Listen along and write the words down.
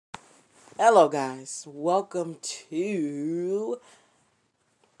Hello, guys. Welcome to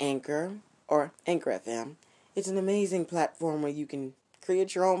Anchor or Anchor FM. It's an amazing platform where you can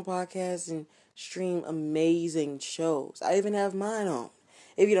create your own podcast and stream amazing shows. I even have mine on.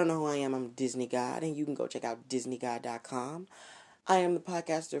 If you don't know who I am, I'm Disney God, and you can go check out DisneyGod.com. I am the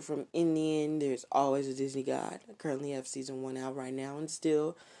podcaster from In the End, There's Always a Disney God. I currently have season 1 out right now and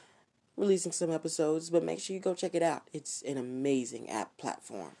still releasing some episodes, but make sure you go check it out. It's an amazing app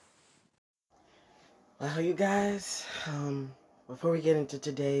platform. Well, you guys, before we get into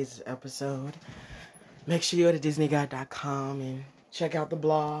today's episode, make sure you go to DisneyGuide.com and check out the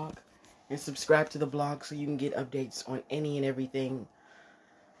blog and subscribe to the blog so you can get updates on any and everything.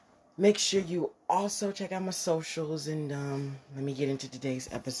 Make sure you also check out my socials and let me get into today's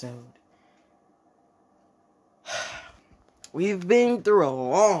episode. We've been through a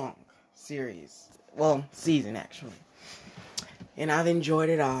long series, season actually, and I've enjoyed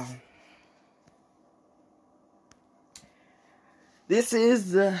it all. This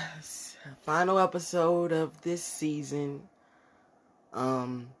is the final episode of this season.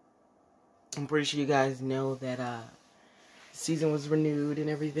 I'm pretty sure you guys know that season was renewed and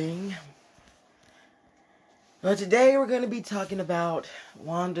everything. But today we're going to be talking about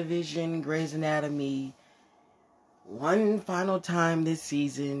WandaVision, Grey's Anatomy, one final time this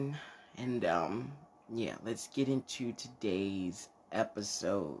season. And let's get into today's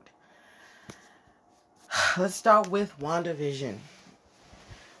episode. Let's start with WandaVision.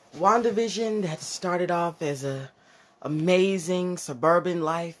 WandaVision that started off as a amazing suburban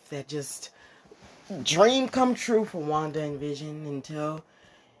life that just dream come true for Wanda and Vision until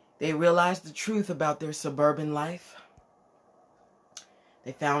they realized the truth about their suburban life.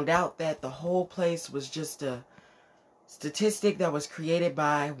 They found out that the whole place was just a statistic that was created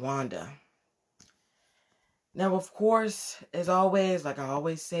by Wanda. Now, of course, as always, like I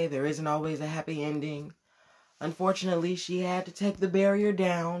always say, there isn't always a happy ending. Unfortunately, she had to take the barrier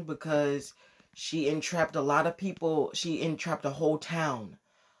down because she entrapped a lot of people. She entrapped a whole town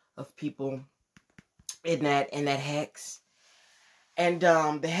of people in that hex. And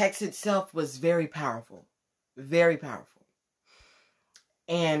the hex itself was very powerful. Very powerful.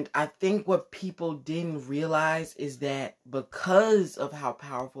 And I think what people didn't realize is that because of how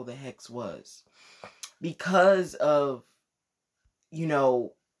powerful the hex was, because of,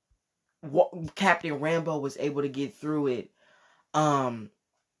 what Captain Rambo was able to get through it,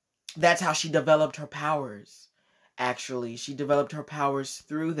 that's how she developed her powers. Actually, she developed her powers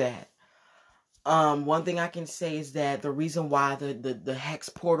through that. One thing I can say is that the reason why the hex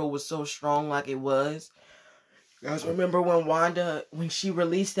portal was so strong like it was, you guys remember when she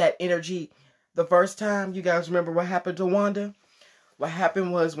released that energy the first time? You guys remember what happened to Wanda? What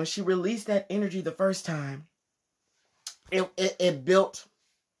happened was when she released that energy the first time,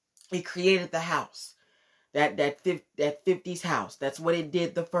 it created the house. That 50s house. That's what it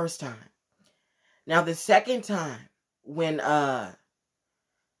did the first time. Now the second time, when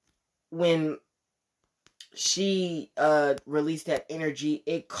she released that energy,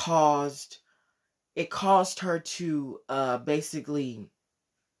 it caused her to basically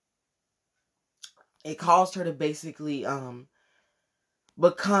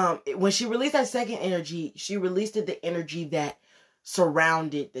become, when she released that second energy, she released the energy that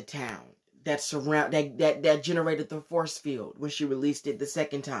surrounded the town, that generated the force field when she released it the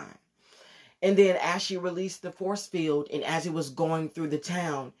second time. And then as she released the force field and as it was going through the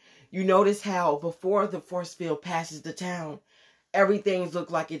town, you notice how before the force field passes the town, everything looked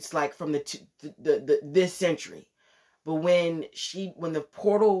like it's like from this century. But when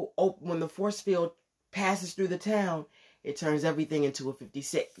the force field passes through the town, it turns everything into a 50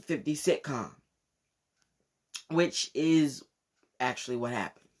 sitcom, which is actually what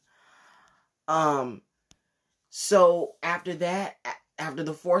happened. So after that, after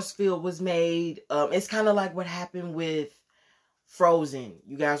the force field was made, it's kind of like what happened with Frozen.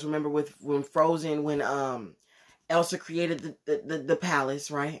 You guys remember when Elsa created the palace,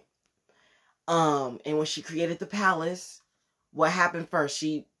 right? And when she created the palace, what happened first?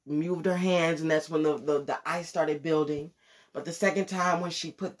 She moved her hands, and that's when the ice started building. But the second time, when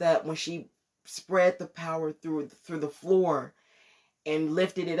she spread the power through the floor and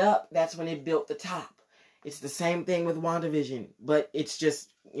lifted it up, that's when it built the top. It's the same thing with WandaVision, but it's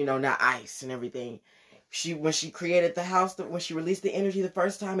just, not ice and everything. When she created the house, when she released the energy the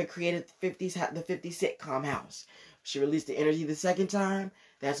first time, it created the 50 sitcom house. She released the energy the second time,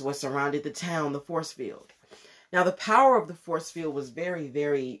 that's what surrounded the town, the force field. Now, the power of the force field was very,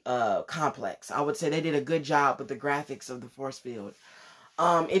 very complex. I would say they did a good job with the graphics of the force field.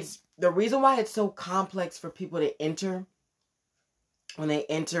 It's the reason why it's so complex for people to enter when they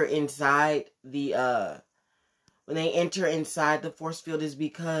enter inside the force field is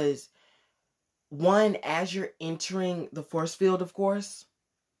because, one, as you're entering the force field, of course,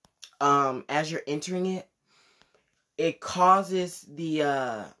 as you're entering it, it causes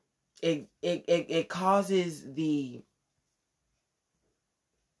it causes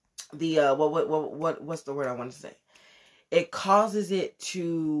what's the word I want to say? It causes it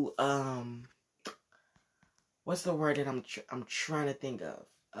to what's the word that I'm trying to think of?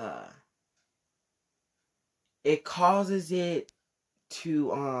 It causes it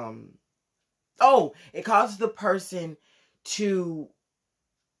to it causes the person to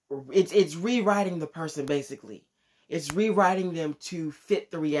it's rewriting the person, basically. It's rewriting them to fit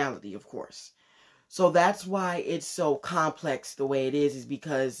the reality, of course. So that's why it's so complex the way it is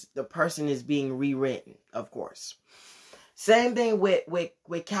because the person is being rewritten, of course. Same thing with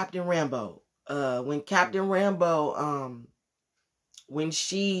Captain Rambo. When Captain Rambo, when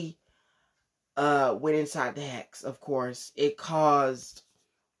she went inside the hex, of course, it caused.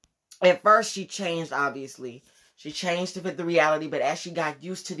 At first, she changed. Obviously, she changed to fit the reality. But as she got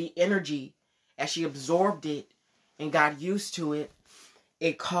used to the energy, as she absorbed it and got used to it,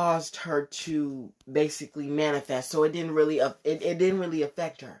 it caused her to basically manifest. So it didn't really it didn't really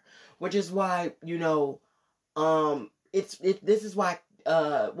affect her, which is why this is why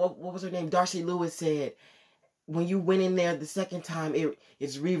what was her name, Darcy Lewis, said when you went in there the second time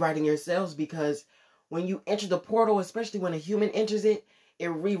it's rewriting your cells, because when you enter the portal, especially when a human enters it, it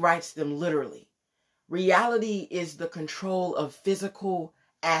rewrites them literally. Reality is the control of physical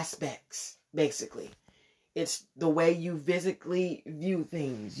aspects, basically. It's the way you physically view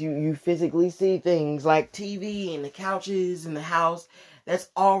things. You physically see things like TV and the couches and the house. That's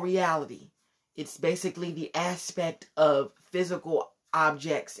all reality. It's basically the aspect of physical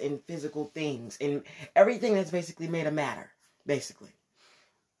objects and physical things and everything that's basically made of matter, basically.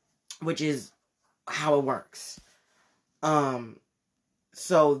 Which is how it works.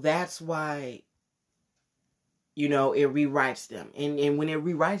 So that's why, it rewrites them. And when it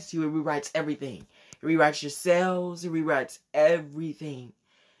rewrites you, it rewrites everything. It rewrites your cells. It rewrites everything.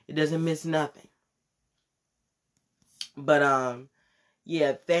 It doesn't miss nothing. But,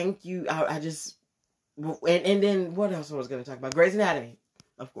 yeah, thank you. I just, and then what else I was going to talk about? Grey's Anatomy,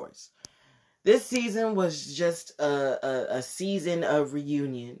 of course. This season was just a season of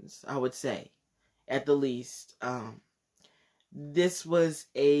reunions, I would say, at the least. This was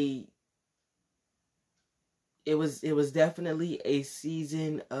it was definitely a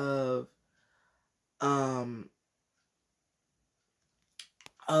season of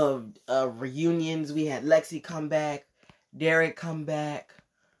reunions. We had Lexi come back, Derek come back.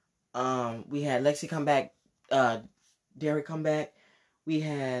 We had Lexi come back, Derek come back. We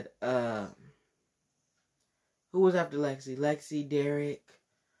had who was after Lexi? Lexi, Derek,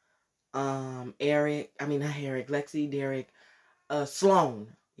 Eric. I mean not Eric. Lexi, Derek, Sloan.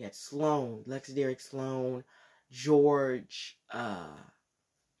 We had Sloan, Lexi, Derek, Sloan, George,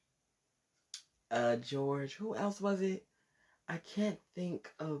 George. Who else was it? I can't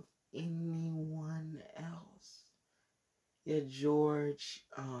think of anyone else. Yeah, George.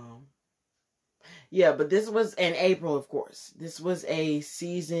 Yeah, but this was in April, of course. This was a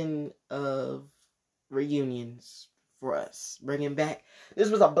season of reunions for us. This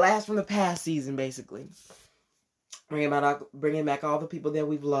was a blast from the past season, basically. Bringing back all the people that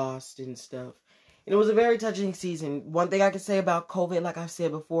we've lost and stuff. And it was a very touching season. One thing I can say about COVID, like I've said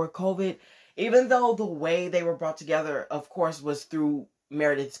before, COVID, even though the way they were brought together, of course, was through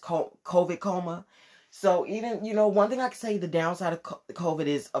Meredith's COVID coma. So even, one thing I can say, the downside of COVID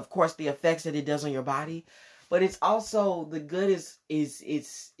is, of course, the effects that it does on your body. But it's also, the good is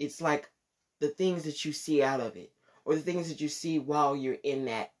it's like the things that you see out of it. Or the things that you see while you're in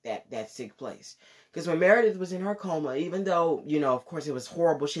that sick place. Because when Meredith was in her coma, even though, of course, it was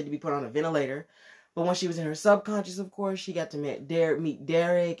horrible, she had to be put on a ventilator. But when she was in her subconscious, of course, she got to meet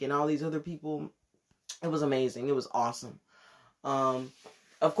Derek and all these other people. It was amazing. It was awesome.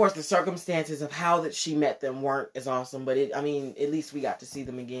 Of course, the circumstances of how that she met them weren't as awesome. But, at least we got to see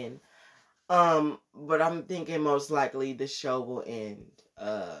them again. But I'm thinking most likely the show will end.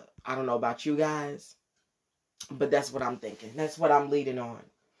 I don't know about you guys. But that's what I'm thinking. That's what I'm leading on.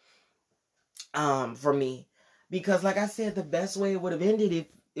 For me. Because, like I said, the best way it would have ended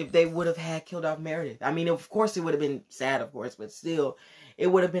if they would have had killed off Meredith. Of course, it would have been sad, of course, but still, it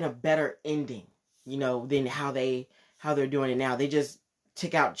would have been a better ending, than how they're doing it now. They just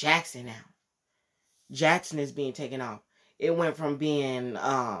took out Jackson now. Jackson is being taken off. It went from being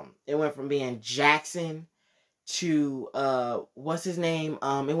Jackson to what's his name?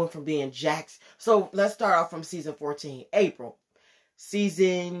 It went from being Jackson. So let's start off from season 14, April.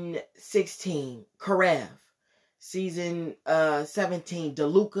 Season 16, Karev. Season 17,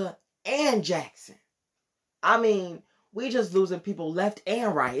 DeLuca and Jackson. I mean, we just losing people left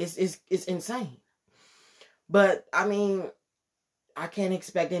and right. It's insane. But, I mean, I can't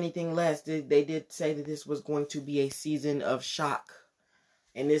expect anything less. They did say that this was going to be a season of shock.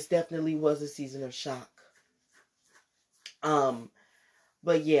 And this definitely was a season of shock.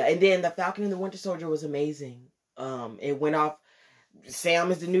 But yeah, and then the Falcon and the Winter Soldier was amazing. It went off.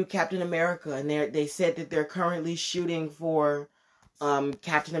 Sam is the new Captain America, and they said that they're currently shooting for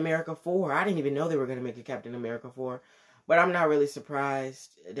Captain America 4. I didn't even know they were going to make a Captain America 4, but I'm not really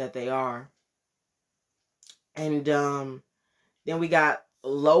surprised that they are. And then we got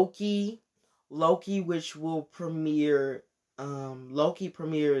Loki, which will premiere. Loki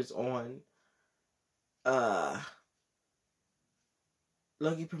premieres on.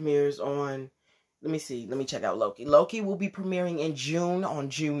 Loki premieres on. Let me see. Let me check out Loki. Loki will be premiering in June, on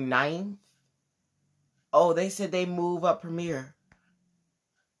June 9th. Oh, they said they move up premiere.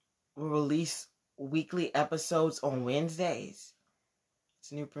 Will release weekly episodes on Wednesdays.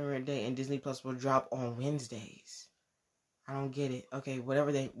 It's a new premiere day, and Disney Plus will drop on Wednesdays. I don't get it. Okay,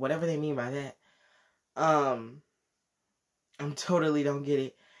 whatever they mean by that. I'm totally don't get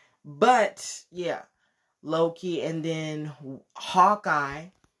it. But yeah, Loki, and then Hawkeye,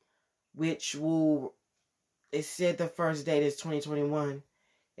 which will, it said the first date is 2021.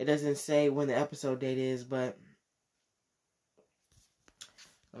 It doesn't say when the episode date is, but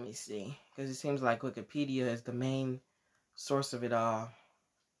let me see, because it seems like Wikipedia is the main source of it all.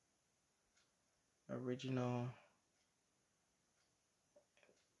 Original.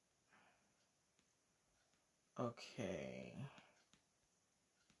 Okay.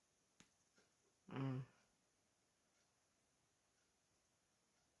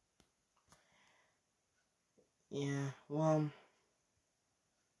 Yeah, well,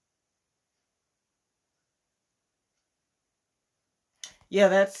 yeah,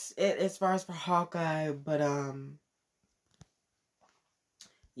 that's it as far as for Hawkeye, but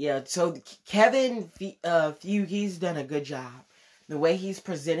yeah, so Kevin Feige, he's done a good job. The way he's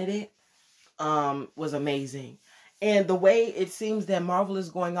presented it was amazing. And the way it seems that Marvel is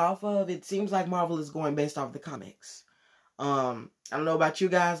going off of, it seems like Marvel is going based off the comics. I don't know about you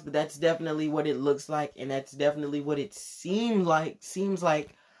guys, but that's definitely what it looks like, and that's definitely what it seems like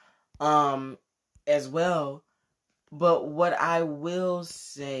as well. But what I will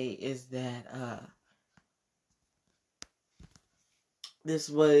say is that this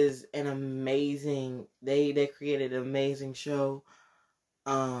was an amazing, they created an amazing show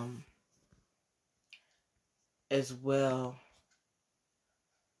as well.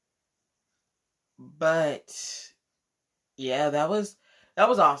 But yeah, that was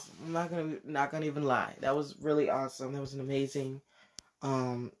awesome. I'm not gonna even lie. That was really awesome. That was an amazing.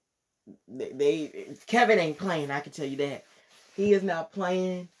 Kevin ain't playing. I can tell you that. He is not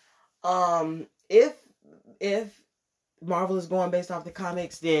playing. If Marvel is going based off the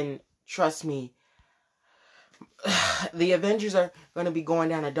comics, then trust me, the Avengers are going to be going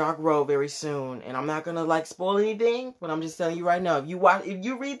down a dark road very soon. And I'm not going to spoil anything, but I'm just telling you right now, if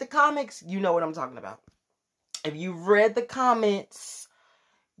you read the comics, you know what I'm talking about. If you've read the comments,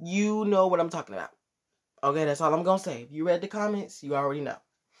 you know what I'm talking about. Okay, that's all I'm going to say. If you read the comments, you already know.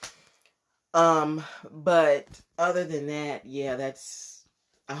 But other than that, yeah,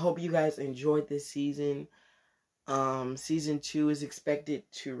 I hope you guys enjoyed this season. Season 2 is expected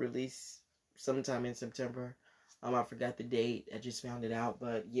to release sometime in September. I forgot the date. I just found it out,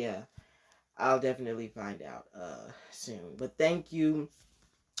 but yeah, I'll definitely find out soon. But thank you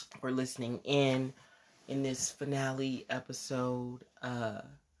for listening in this finale episode.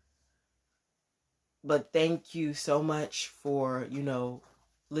 But thank you so much for,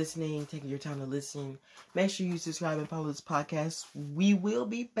 listening, taking your time to listen. Make sure you subscribe and follow this podcast. We will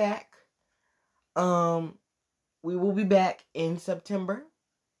be back. We will be back in September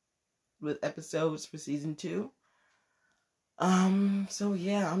with episodes for season 2. So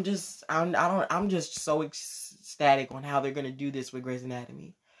yeah, I'm just so ecstatic on how they're gonna do this with Grey's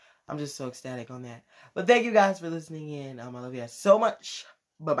Anatomy. I'm just so ecstatic on that. But thank you guys for listening in. I love you guys so much.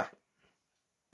 Bye-bye.